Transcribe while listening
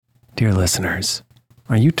Dear listeners,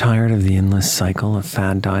 are you tired of the endless cycle of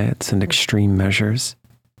fad diets and extreme measures?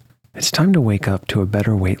 It's time to wake up to a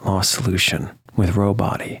better weight loss solution with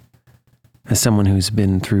Rowbody. As someone who's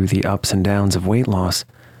been through the ups and downs of weight loss,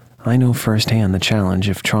 I know firsthand the challenge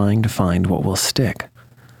of trying to find what will stick.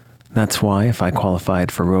 That's why if I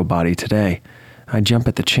qualified for Rowbody today, I'd jump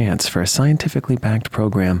at the chance for a scientifically backed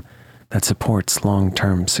program that supports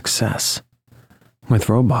long-term success. With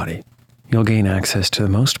Rowbody, you'll gain access to the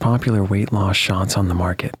most popular weight loss shots on the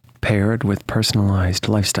market, paired with personalized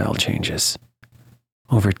lifestyle changes.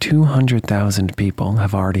 Over 200,000 people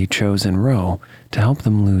have already chosen Row to help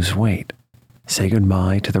them lose weight. Say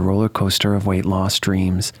goodbye to the roller coaster of weight loss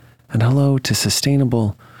dreams and hello to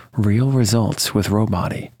sustainable, real results with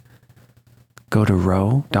Rowbody. Go to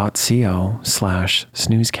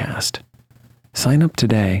row.co/snoozecast. Sign up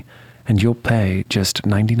today and you'll pay just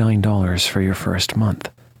 $99 for your first month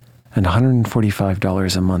and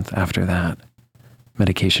 $145 a month after that.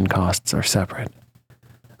 Medication costs are separate.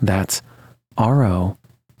 That's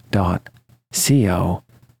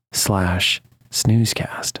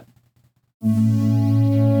ro.co/snoozecast.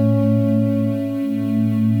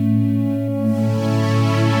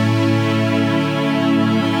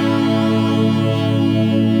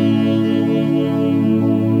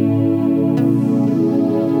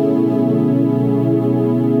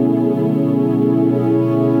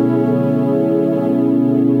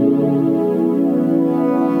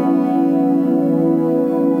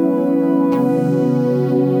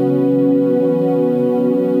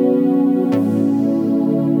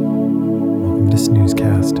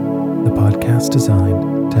 Snoozecast, the podcast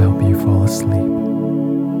designed to help you fall asleep.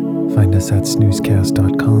 Find us at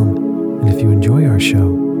snoozecast.com, and if you enjoy our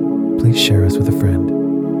show, please share us with a friend.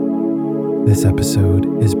 This episode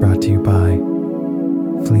is brought to you by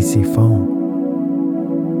Fleecy Foam.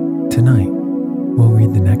 Tonight, we'll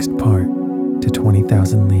read the next part to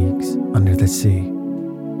 20,000 Leagues Under the Sea,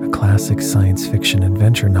 a classic science fiction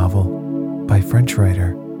adventure novel by French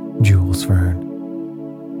writer Jules Verne.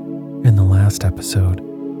 In the last episode,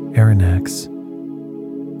 Aronnax,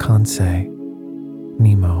 Conseil,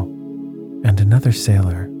 Nemo, and another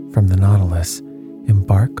sailor from the Nautilus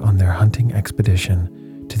embark on their hunting expedition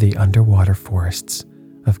to the underwater forests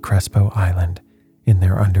of Crespo Island in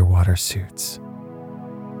their underwater suits.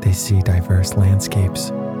 They see diverse landscapes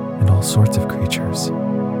and all sorts of creatures,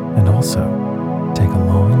 and also take a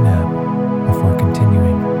long nap before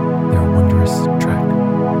continuing their wondrous trek.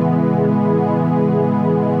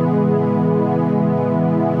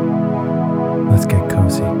 Let's get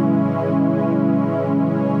cozy.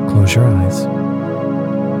 Close your eyes.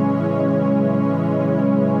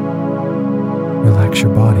 Relax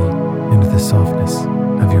your body into the softness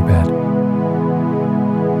of your bed.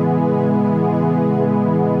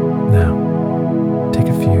 Now, take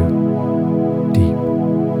a few deep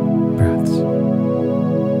breaths.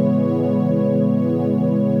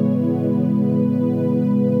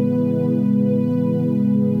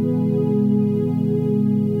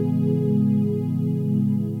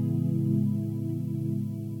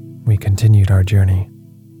 We continued our journey.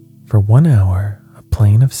 For 1 hour, a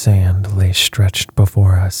plain of sand lay stretched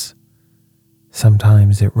before us.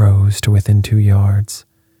 Sometimes it rose to within 2 yards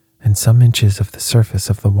and some inches of the surface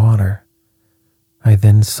of the water. I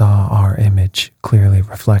then saw our image clearly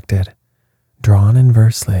reflected, drawn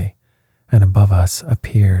inversely, and above us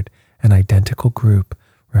appeared an identical group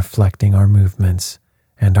reflecting our movements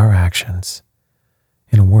and our actions.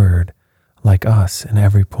 In a word, like us in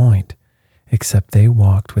every point, except they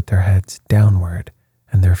walked with their heads downward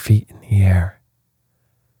and their feet in the air.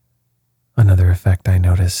 Another effect I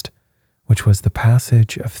noticed, which was the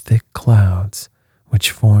passage of thick clouds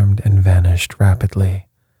which formed and vanished rapidly.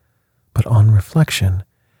 But on reflection,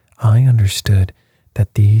 I understood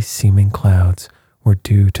that these seeming clouds were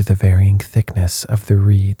due to the varying thickness of the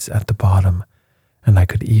reeds at the bottom, and I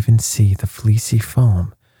could even see the fleecy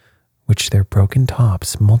foam which their broken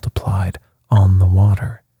tops multiplied on the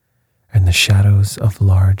water, and the shadows of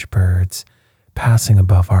large birds passing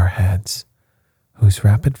above our heads, whose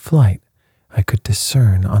rapid flight I could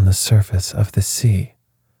discern on the surface of the sea.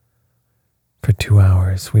 For 2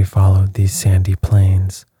 hours we followed these sandy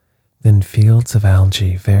plains, then fields of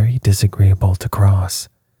algae very disagreeable to cross.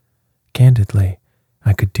 Candidly,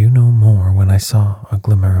 I could do no more when I saw a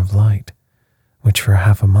glimmer of light, which for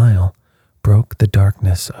half a mile broke the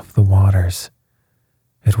darkness of the waters.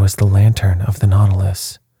 It was the lantern of the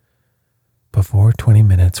Nautilus. Before 20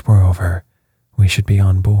 minutes were over, we should be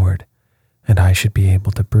on board, and I should be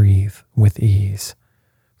able to breathe with ease,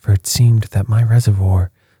 for it seemed that my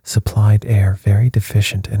reservoir supplied air very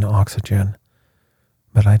deficient in oxygen.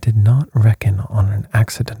 but I did not reckon on an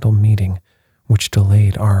accidental meeting which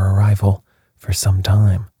delayed our arrival for some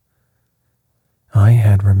time. I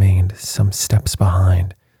had remained some steps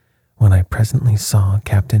behind when I presently saw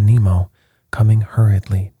Captain Nemo coming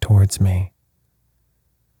hurriedly towards me.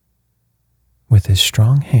 With his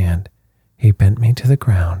strong hand, he bent me to the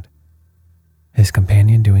ground, his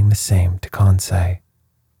companion doing the same to Conseil.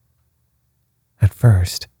 At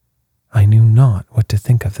first, I knew not what to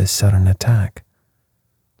think of this sudden attack,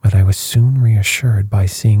 but I was soon reassured by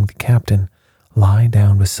seeing the captain lie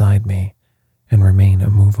down beside me and remain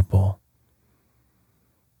immovable.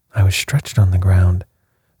 I was stretched on the ground,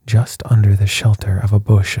 just under the shelter of a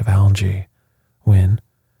bush of algae, when,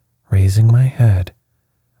 raising my head,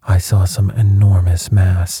 I saw some enormous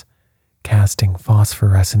mass, casting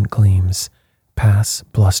phosphorescent gleams, pass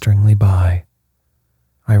blusteringly by.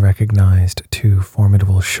 I recognized two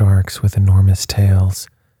formidable sharks with enormous tails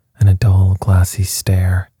and a dull, glassy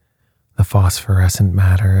stare, the phosphorescent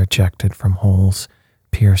matter ejected from holes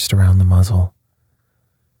pierced around the muzzle.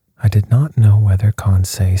 I did not know whether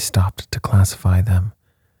Conseil stopped to classify them.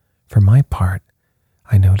 For my part,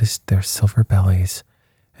 I noticed their silver bellies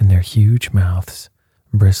and their huge mouths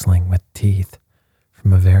bristling with teeth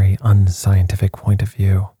from a very unscientific point of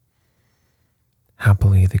view.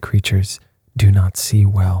 Happily, the creatures do not see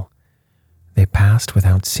well. They passed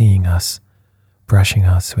without seeing us, brushing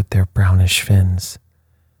us with their brownish fins.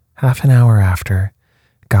 Half an hour after,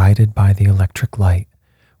 guided by the electric light,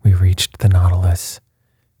 we reached the Nautilus.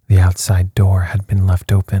 The outside door had been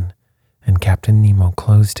left open, and Captain Nemo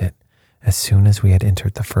closed it as soon as we had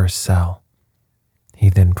entered the first cell. He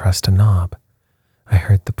then pressed a knob. I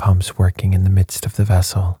heard the pumps working in the midst of the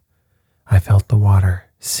vessel. I felt the water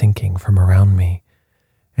sinking from around me,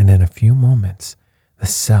 and in a few moments the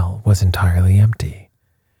cell was entirely empty.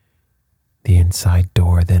 The inside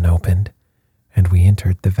door then opened, and we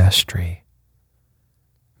entered the vestry.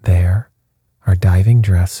 There, our diving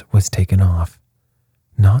dress was taken off,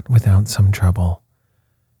 not without some trouble,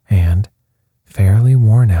 and, fairly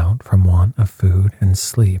worn out from want of food and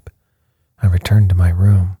sleep, I returned to my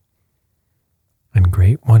room, in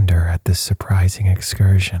great wonder at this surprising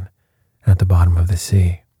excursion at the bottom of the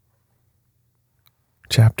sea.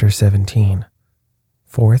 Chapter 17.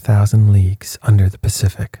 4,000 Leagues Under the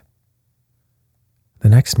Pacific. The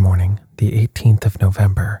next morning, the 18th of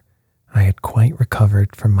November, I had quite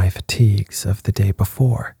recovered from my fatigues of the day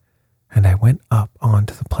before, and I went up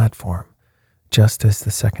onto the platform just as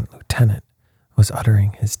the second lieutenant was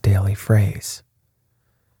uttering his daily phrase.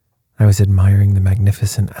 I was admiring the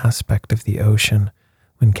magnificent aspect of the ocean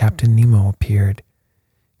when Captain Nemo appeared.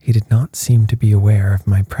 He did not seem to be aware of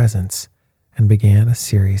my presence and began a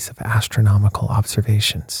series of astronomical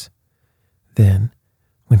observations. Then,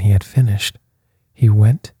 when he had finished, he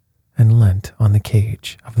went and leant on the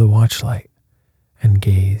cage of the watchlight and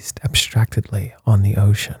gazed abstractedly on the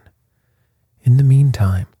ocean. In the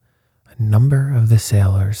meantime, a number of the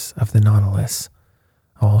sailors of the Nautilus,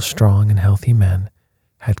 all strong and healthy men,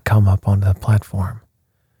 had come up onto the platform.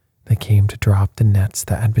 They came to drop the nets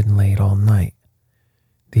that had been laid all night.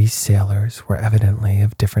 These sailors were evidently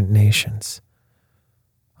of different nations,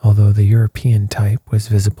 although the European type was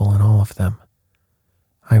visible in all of them.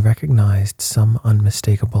 I recognized some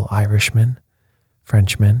unmistakable Irishmen,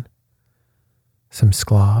 Frenchmen, some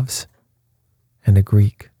Sclavs, and a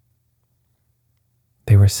Greek.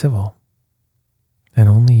 They were civil, and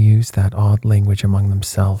only used that odd language among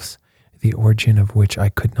themselves, the origin of which I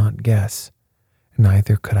could not guess,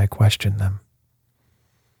 neither could I question them.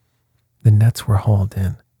 The nets were hauled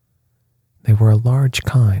in. They were a large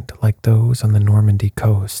kind like those on the Normandy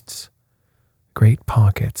coasts, great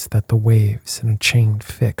pockets that the waves in a chain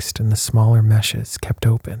fixed in the smaller meshes kept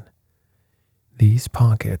open. These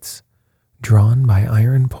pockets, drawn by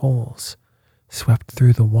iron poles, swept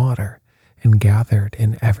through the water and gathered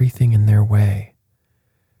in everything in their way.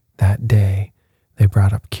 That day, they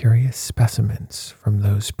brought up curious specimens from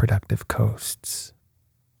those productive coasts.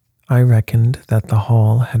 I reckoned that the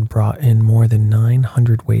haul had brought in more than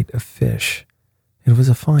 900 weight of fish. It was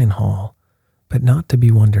a fine haul, but not to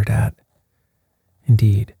be wondered at.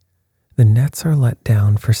 Indeed, the nets are let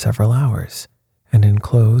down for several hours and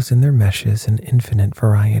enclose in their meshes an infinite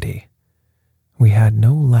variety. We had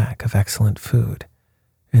no lack of excellent food,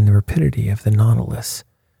 and the rapidity of the Nautilus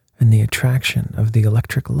and the attraction of the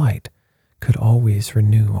electric light could always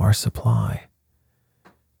renew our supply.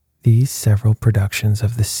 These several productions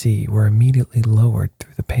of the sea were immediately lowered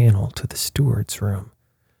through the panel to the steward's room,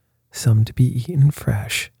 some to be eaten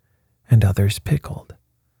fresh and others pickled.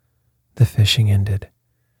 The fishing ended,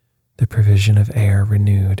 the provision of air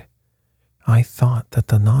renewed. I thought that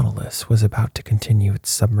the Nautilus was about to continue its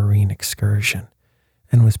submarine excursion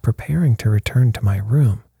and was preparing to return to my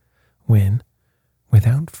room when,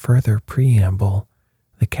 without further preamble,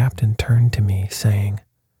 the captain turned to me saying,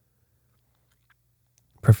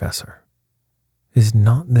 "Professor, is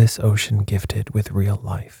not this ocean gifted with real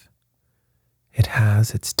life? It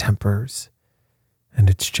has its tempers and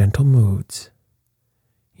its gentle moods.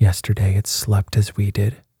 Yesterday it slept as we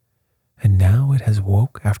did, and now it has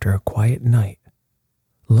woke after a quiet night.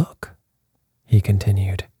 Look," he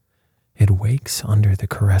continued, "it wakes under the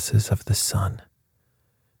caresses of the sun.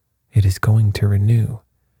 It is going to renew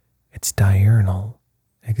its diurnal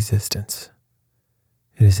existence.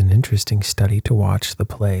 It is an interesting study to watch the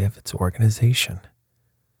play of its organization.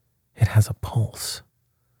 It has a pulse,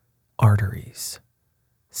 arteries,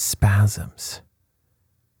 spasms,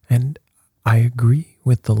 and I agree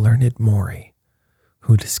with the learned Maury,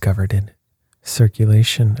 who discovered it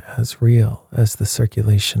circulation as real as the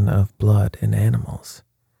circulation of blood in animals.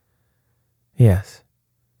 Yes,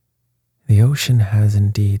 the ocean has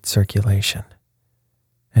indeed circulation,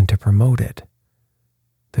 and to promote it,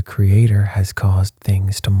 the Creator has caused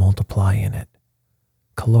things to multiply in it: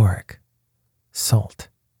 caloric, salt,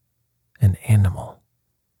 and animal."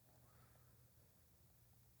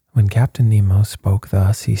 When Captain Nemo spoke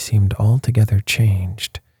thus, he seemed altogether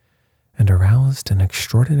changed and aroused an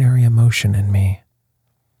extraordinary emotion in me.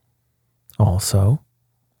 "Also,"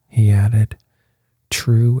 he added,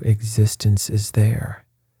 "true existence is there,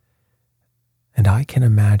 and I can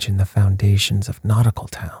imagine the foundations of nautical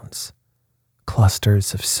towns,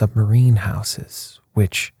 clusters of submarine houses,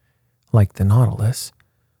 which, like the Nautilus,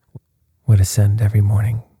 would ascend every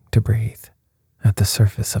morning to breathe at the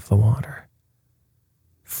surface of the water.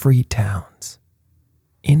 Free towns,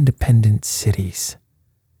 independent cities.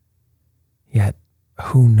 Yet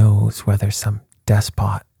who knows whether some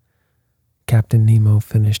despot—" Captain Nemo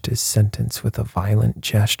finished his sentence with a violent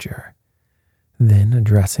gesture. Then,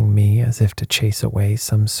 addressing me as if to chase away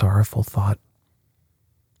some sorrowful thought,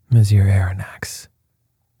 "Monsieur Aronnax,"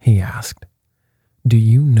 he asked, "do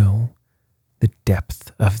you know the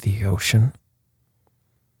depth of the ocean?"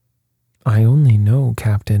 "I only know,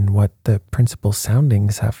 Captain, what the principal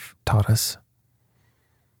soundings have taught us."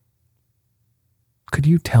 "Could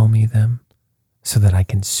you tell me them so that I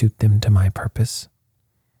can suit them to my purpose?"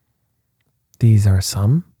 "These are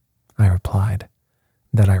some," I replied,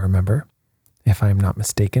 "that I remember. If I am not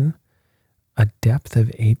mistaken, a depth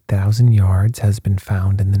of 8,000 yards has been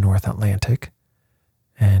found in the North Atlantic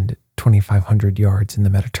and 2,500 yards in the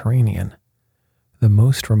Mediterranean. The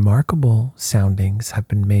most remarkable soundings have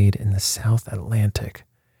been made in the South Atlantic,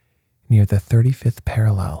 near the 35th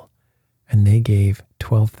parallel, and they gave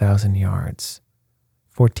 12,000 yards,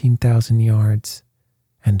 14,000 yards,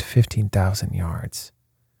 and 15,000 yards.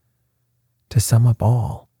 To sum up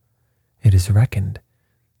all, it is reckoned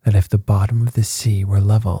that if the bottom of the sea were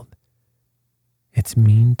leveled, its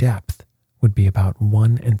mean depth would be about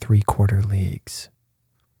 1 3/4 leagues."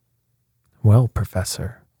 "Well,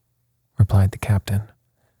 Professor," replied the captain,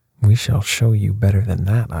 "we shall show you better than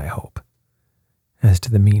that, I hope. As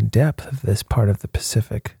to the mean depth of this part of the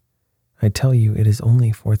Pacific, I tell you it is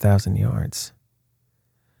only 4,000 yards.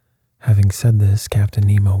 Having said this, Captain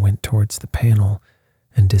Nemo went towards the panel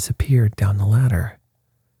and disappeared down the ladder.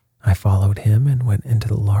 I followed him and went into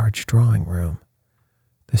the large drawing room.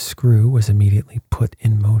 The screw was immediately put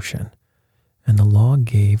in motion, and the log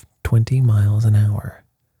gave 20 miles an hour.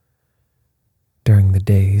 During the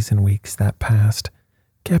days and weeks that passed,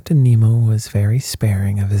 Captain Nemo was very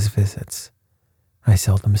sparing of his visits. I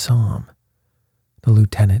seldom saw him. The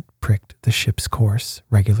lieutenant pricked the ship's course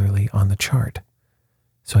regularly on the chart,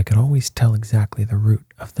 so I could always tell exactly the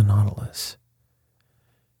route of the Nautilus.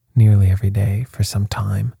 Nearly every day, for some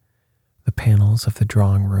time, the panels of the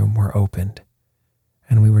drawing room were opened,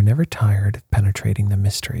 and we were never tired of penetrating the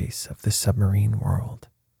mysteries of the submarine world.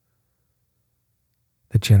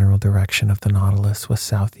 The general direction of the Nautilus was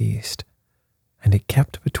southeast, and it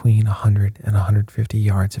kept between 100 and 150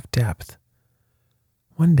 yards of depth.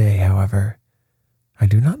 One day, however, I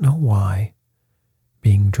do not know why,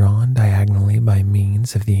 being drawn diagonally by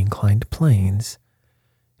means of the inclined planes,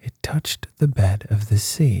 it touched the bed of the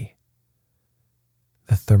sea.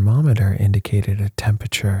 The thermometer indicated a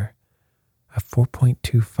temperature of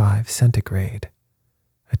 4.25 centigrade,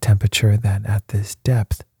 a temperature that at this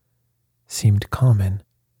depth seemed common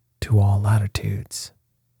to all latitudes.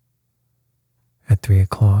 At 3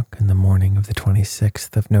 o'clock in the morning of the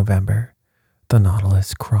 26th of November, the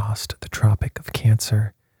Nautilus crossed the Tropic of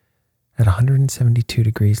Cancer at 172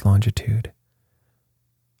 degrees longitude.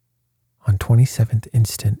 On 27th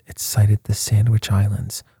instant, it sighted the Sandwich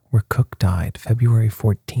Islands where Cook died February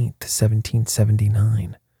 14th,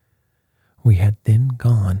 1779. We had then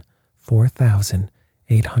gone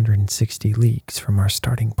 4,860 leagues from our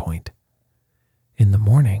starting point. In the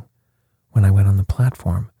morning, when I went on the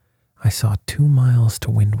platform, I saw 2 miles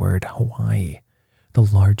to windward Hawaii, the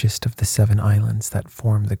largest of the 7 islands that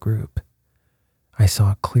form the group. I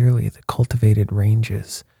saw clearly the cultivated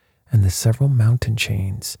ranges and the several mountain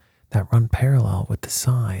chains that run parallel with the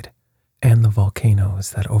side, and the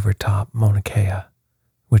volcanoes that overtop Mauna Kea,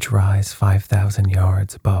 which rise 5,000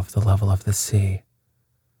 yards above the level of the sea.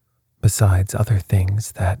 Besides other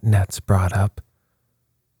things that nets brought up,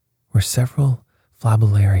 were several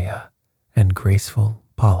flabellaria and graceful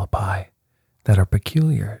polypi that are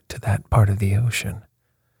peculiar to that part of the ocean.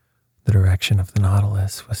 The direction of the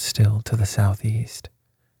Nautilus was still to the southeast.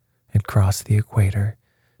 It crossed the equator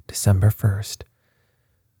December 1st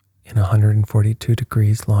in 142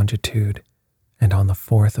 degrees longitude, and on the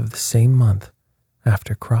 4th of the same month,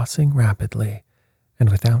 after crossing rapidly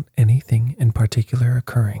and without anything in particular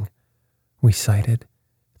occurring, we sighted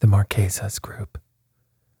the Marquesas group.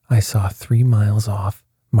 I saw 3 miles off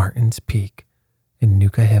Martin's Peak in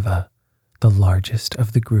Nuka Hiva, the largest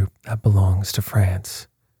of the group that belongs to France.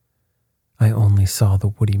 I only saw the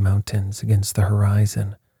woody mountains against the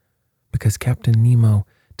horizon because Captain Nemo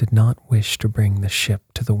did not wish to bring the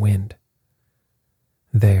ship to the wind.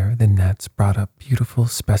 There the nets brought up beautiful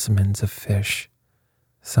specimens of fish,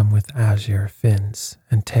 some with azure fins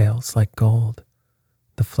and tails like gold,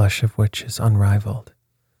 the flesh of which is unrivaled,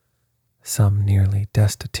 some nearly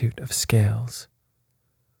destitute of scales,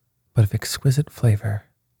 but of exquisite flavor,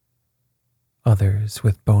 others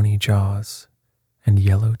with bony jaws and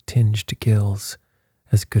yellow-tinged gills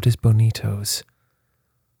as good as bonitos,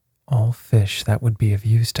 all fish that would be of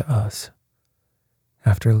use to us.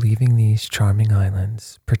 After leaving these charming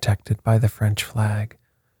islands, protected by the French flag,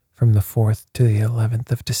 from the 4th to the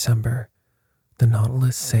 11th of December, the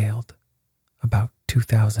Nautilus sailed about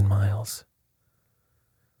 2,000 miles.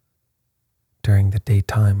 During the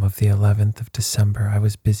daytime of the 11th of December, I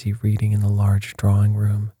was busy reading in the large drawing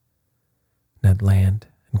room. Ned Land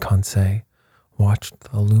and Conseil watched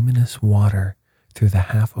the luminous water through the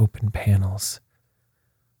half-open panels.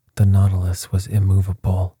 The Nautilus was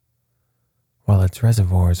immovable. While its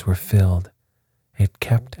reservoirs were filled, it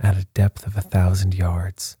kept at a depth of 1,000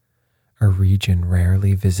 yards, a region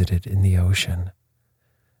rarely visited in the ocean,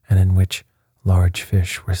 and in which large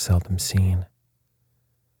fish were seldom seen.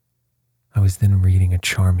 I was then reading a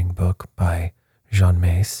charming book by Jean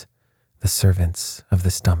Mace, The Servants of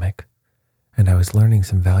the Stomach, and I was learning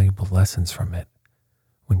some valuable lessons from it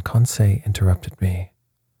when Conseil interrupted me.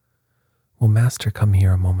 "Will Master come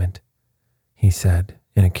here a moment?" he said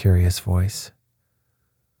in a curious voice.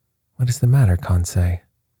 "What is the matter, Conseil?"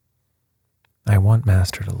 "I want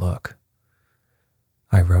Master to look."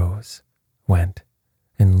 I rose, went,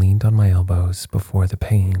 and leaned on my elbows before the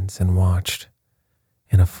panes and watched.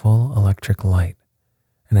 In a full electric light,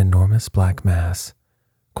 an enormous black mass,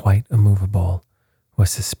 quite immovable,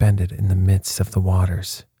 was suspended in the midst of the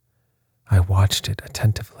waters. I watched it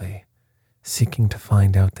attentively, seeking to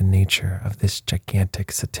find out the nature of this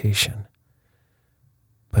gigantic cetacean.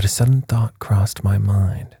 But a sudden thought crossed my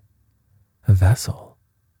mind. "A vessel,"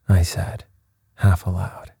 I said, half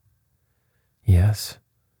aloud. "Yes,"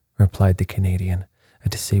 replied the Canadian, "a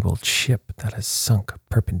disabled ship that has sunk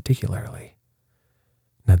perpendicularly."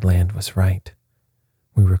 Ned Land was right.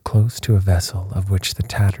 We were close to a vessel of which the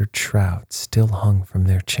tattered shrouds still hung from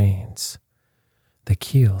their chains. The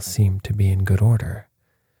keel seemed to be in good order,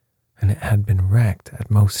 and it had been wrecked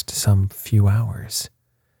at most some few hours.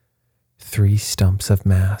 3 stumps of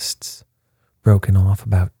masts, broken off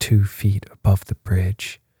about 2 feet above the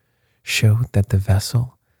bridge, showed that the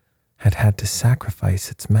vessel had had to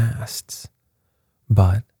sacrifice its masts,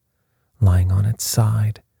 but, lying on its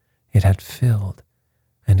side, it had filled,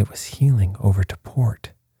 and it was heeling over to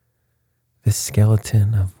port. This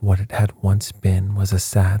skeleton of what it had once been was a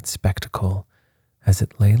sad spectacle as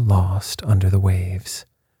it lay lost under the waves.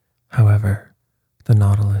 However, the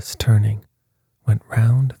Nautilus, turning, went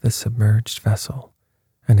round the submerged vessel,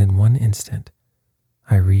 and in one instant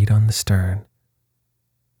I read on the stern,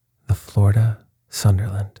 "The Florida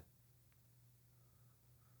Sunderland."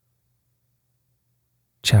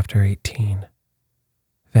 Chapter 18.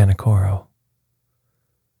 Vanikoro.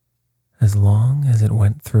 As long as it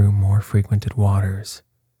went through more frequented waters,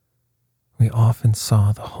 we often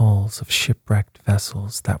saw the hulls of shipwrecked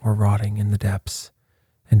vessels that were rotting in the depths,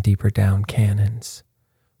 and deeper down cannons,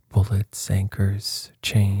 bullets, anchors,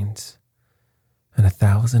 chains, and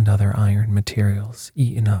 1,000 other iron materials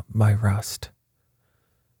eaten up by rust.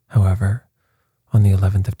 However, on the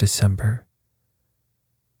 11th of December,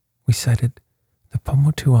 we sighted the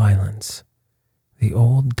Pomotu Islands, the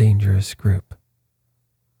old dangerous group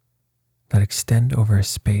that extend over a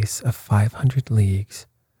space of 500 leagues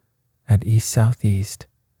at east-southeast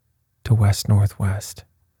to west-northwest.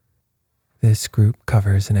 This group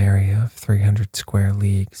covers an area of 300 square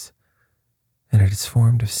leagues, and it is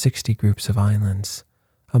formed of 60 groups of islands,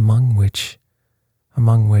 among which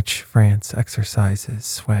France exercises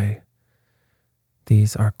sway.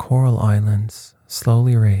 These are coral islands,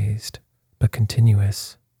 slowly raised but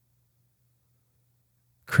continuous,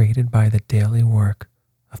 created by the daily work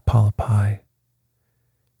of polypi.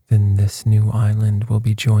 Then this new island will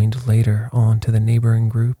be joined later on to the neighboring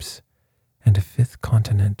groups, and a fifth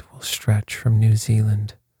continent will stretch from New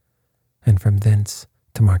Zealand, and from thence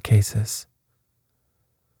to Marquesas.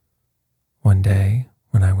 One day,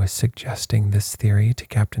 when I was suggesting this theory to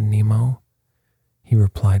Captain Nemo, he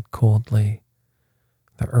replied coldly,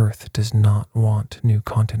 "The Earth does not want new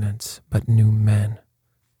continents, but new men."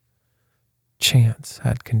 Chance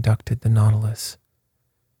had conducted the Nautilus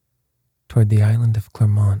toward the island of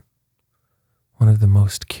Clermont, one of the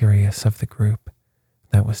most curious of the group,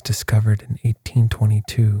 that was discovered in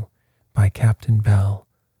 1822 by Captain Bell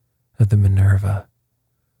of the Minerva.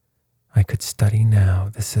 I could study now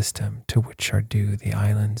the system to which are due the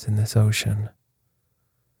islands in this ocean.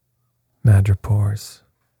 Madrepores,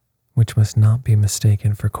 which must not be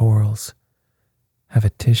mistaken for corals, have a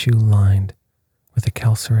tissue lined with a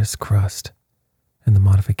calcareous crust, and the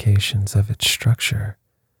modifications of its structure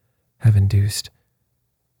have induced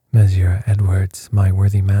Monsieur Edwards, my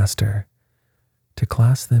worthy master, to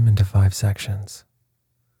class them into 5 sections.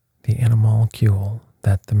 The animalcule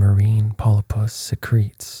that the marine polypus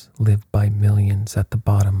secretes live by millions at the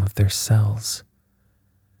bottom of their cells.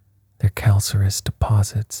 Their calcareous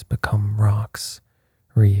deposits become rocks,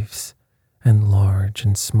 reefs, and large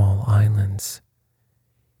and small islands.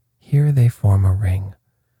 Here they form a ring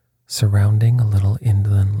surrounding a little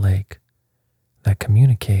inland lake that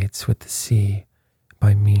communicates with the sea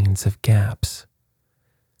by means of gaps.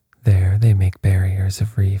 There they make barriers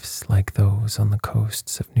of reefs like those on the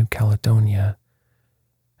coasts of New Caledonia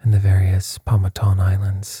and the various Pomoton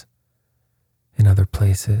Islands. In other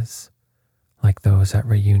places, like those at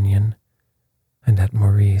Reunion and at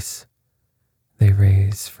Maurice, they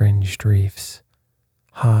raise fringed reefs,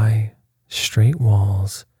 high, straight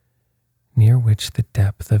walls near which the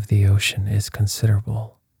depth of the ocean is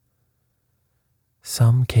considerable.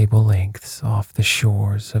 Some cable lengths off the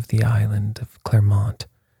shores of the island of Clermont,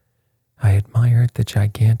 I admired the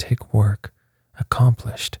gigantic work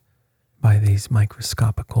accomplished by these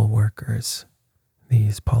microscopical workers.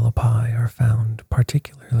 These polypi are found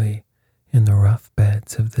particularly in the rough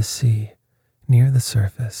beds of the sea near the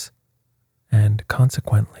surface, and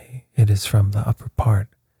consequently it is from the upper part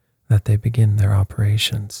that they begin their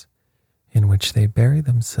operations, in which they bury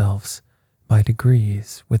themselves by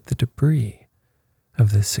degrees with the debris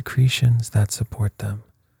of the secretions that support them.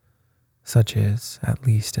 Such is, at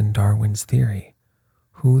least in Darwin's theory,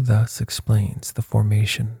 who thus explains the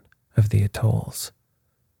formation of the atolls,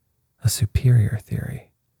 a superior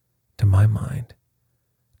theory, to my mind,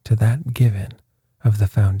 to that given of the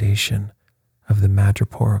foundation of the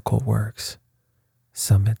madreporical works,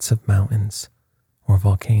 summits of mountains or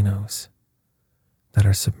volcanoes that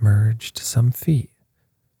are submerged some feet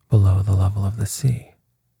below the level of the sea.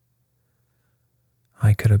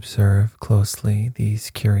 I could observe closely these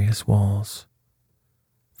curious walls,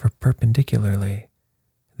 for perpendicularly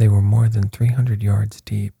they were more than 300 yards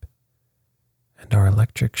deep, and our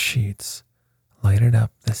electric sheets lighted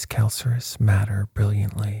up this calcareous matter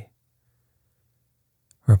brilliantly.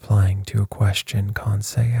 Replying to a question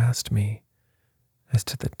Conseil asked me as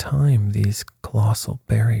to the time these colossal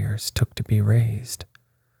barriers took to be raised,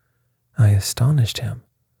 I astonished him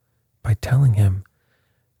by telling him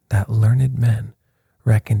that learned men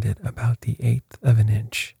reckoned it about the 1/8 of an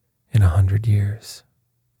inch in 100 years.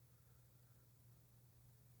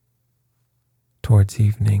 Towards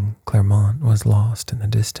evening, Clermont was lost in the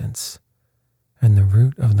distance, and the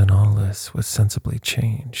route of the Nautilus was sensibly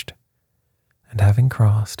changed, and having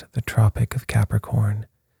crossed the Tropic of Capricorn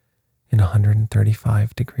in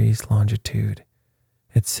 135 degrees longitude,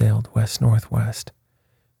 it sailed west-northwest,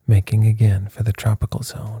 making again for the tropical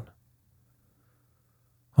zone.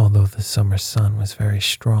 Although the summer sun was very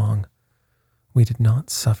strong, we did not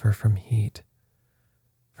suffer from heat,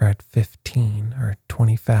 for at 15 or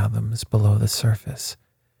 20 fathoms below the surface,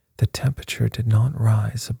 the temperature did not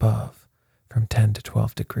rise above from 10 to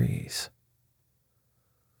 12 degrees.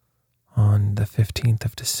 On the 15th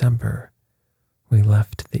of December, we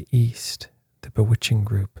left to the east the bewitching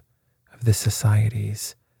group of of the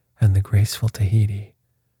Societies and the graceful Tahiti,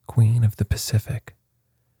 queen of the Pacific.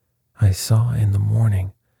 I saw in the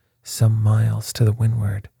morning, some miles to the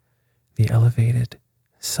windward, the elevated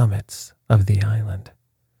summits of the island.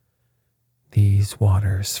 These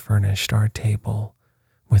waters furnished our table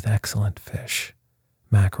with excellent fish,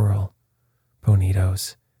 mackerel,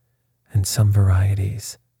 bonitos, and some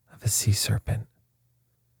varieties of a sea serpent.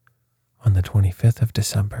 On the 25th of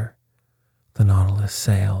December, the Nautilus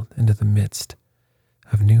sailed into the midst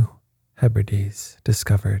of New Hebrides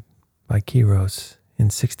discovered by Quiros in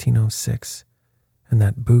 1606 and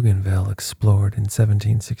that Bougainville explored in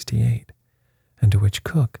 1768, and to which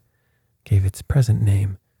Cook gave its present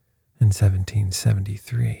name in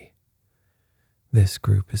 1773. This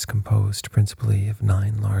group is composed principally of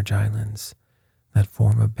 9 large islands that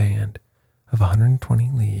form a band of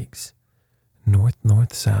 120 leagues,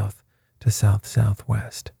 north-north-south to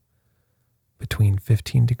south-southwest, between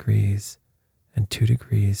 15 degrees and 2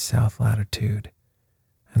 degrees south latitude,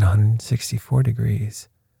 and 164 degrees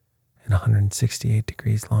and 168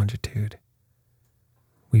 degrees longitude.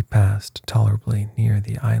 We passed tolerably near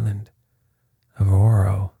the island of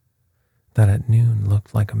Oro, that at noon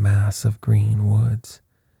looked like a mass of green woods,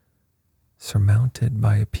 surmounted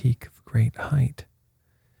by a peak of great height.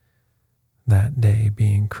 That day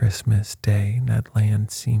being Christmas Day, Ned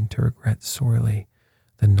Land seemed to regret sorely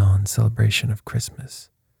the non-celebration of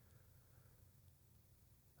Christmas.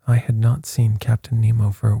 I had not seen Captain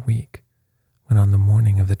Nemo for a week, when on the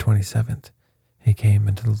morning of the 27th, he came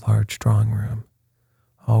into the large drawing room,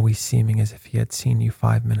 always seeming as if he had seen you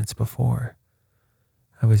 5 minutes before.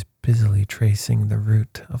 I was busily tracing the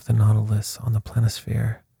route of the Nautilus on the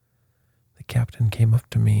planisphere. The captain came up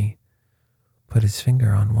to me, put his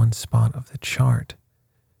finger on one spot of the chart,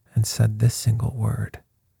 and said this single word: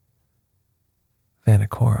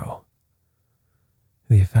 Vanikoro.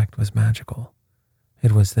 The effect was magical.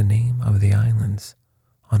 It was the name of the islands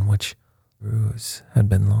on which Rouge had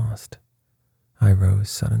been lost. I rose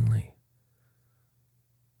suddenly.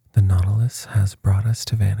 The Nautilus has brought us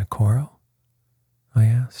to Vanikoro? I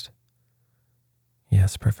asked.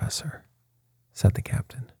 Yes, Professor, said the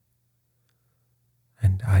captain.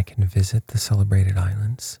 And I can visit the celebrated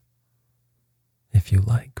islands? If you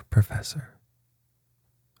like, Professor.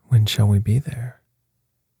 When shall we be there?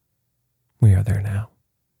 We are there now.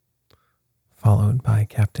 Followed by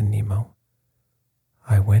Captain Nemo,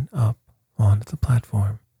 I went up onto the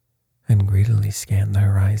platform and greedily scanned the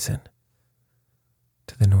horizon.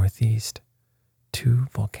 To the northeast, 2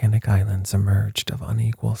 volcanic islands emerged of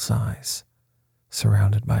unequal size,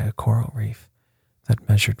 surrounded by a coral reef that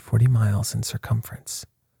measured 40 miles in circumference.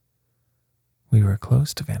 We were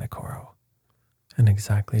close to Vanikoro, and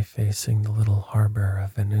exactly facing the little harbor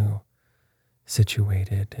of Vanu,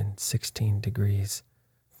 situated in 16 degrees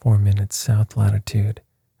 4 minutes south latitude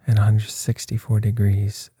and 164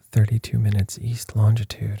 degrees 32 minutes east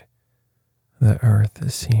longitude. The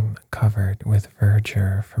earth seemed covered with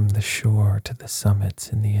verdure from the shore to the summits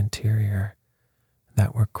in the interior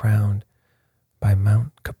that were crowned by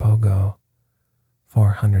Mount Kapogo,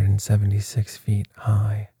 476 feet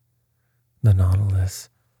high. The Nautilus,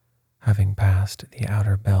 having passed the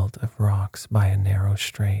outer belt of rocks by a narrow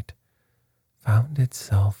strait, found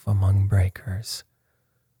itself among breakers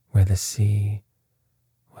where the sea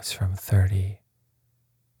was from 30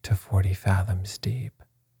 to 40 fathoms deep.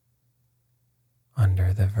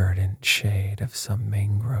 Under the verdant shade of some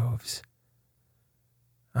mangroves,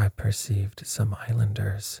 I perceived some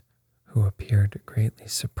islanders who appeared greatly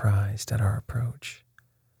surprised at our approach.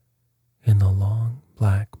 In the long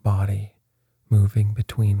black body moving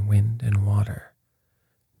between wind and water,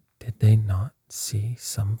 did they not see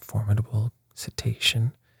some formidable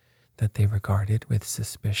cetacean that they regarded with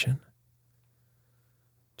suspicion?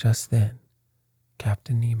 Just then,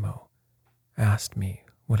 Captain Nemo asked me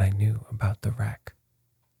what I knew about the wreck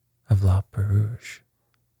of La Perouse.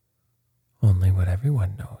 Only what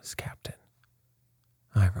everyone knows, Captain,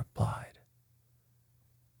 I replied.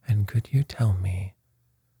 And could you tell me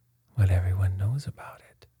what everyone knows about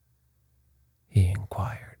it? He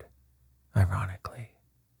inquired, ironically.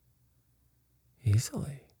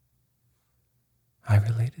 Easily. I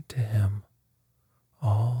related to him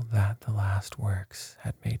all that the last works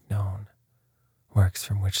had made known, works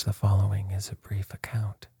from which the following is a brief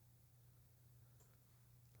account.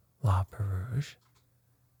 La Perouse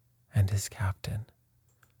and his captain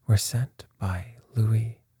were sent by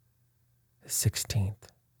Louis XVI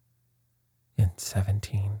in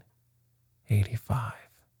 1785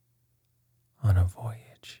 on a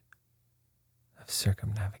voyage of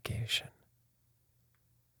circumnavigation.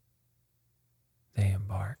 They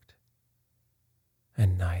embarked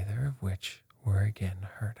and neither of which were again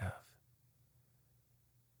heard of.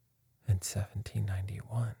 In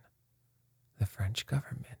 1791, the French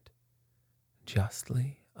government,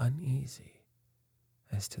 justly uneasy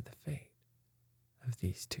as to the fate of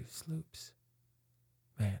these two sloops,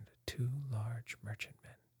 manned two large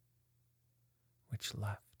merchantmen, which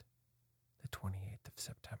left the 28th of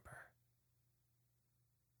September.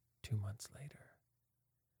 2 months later,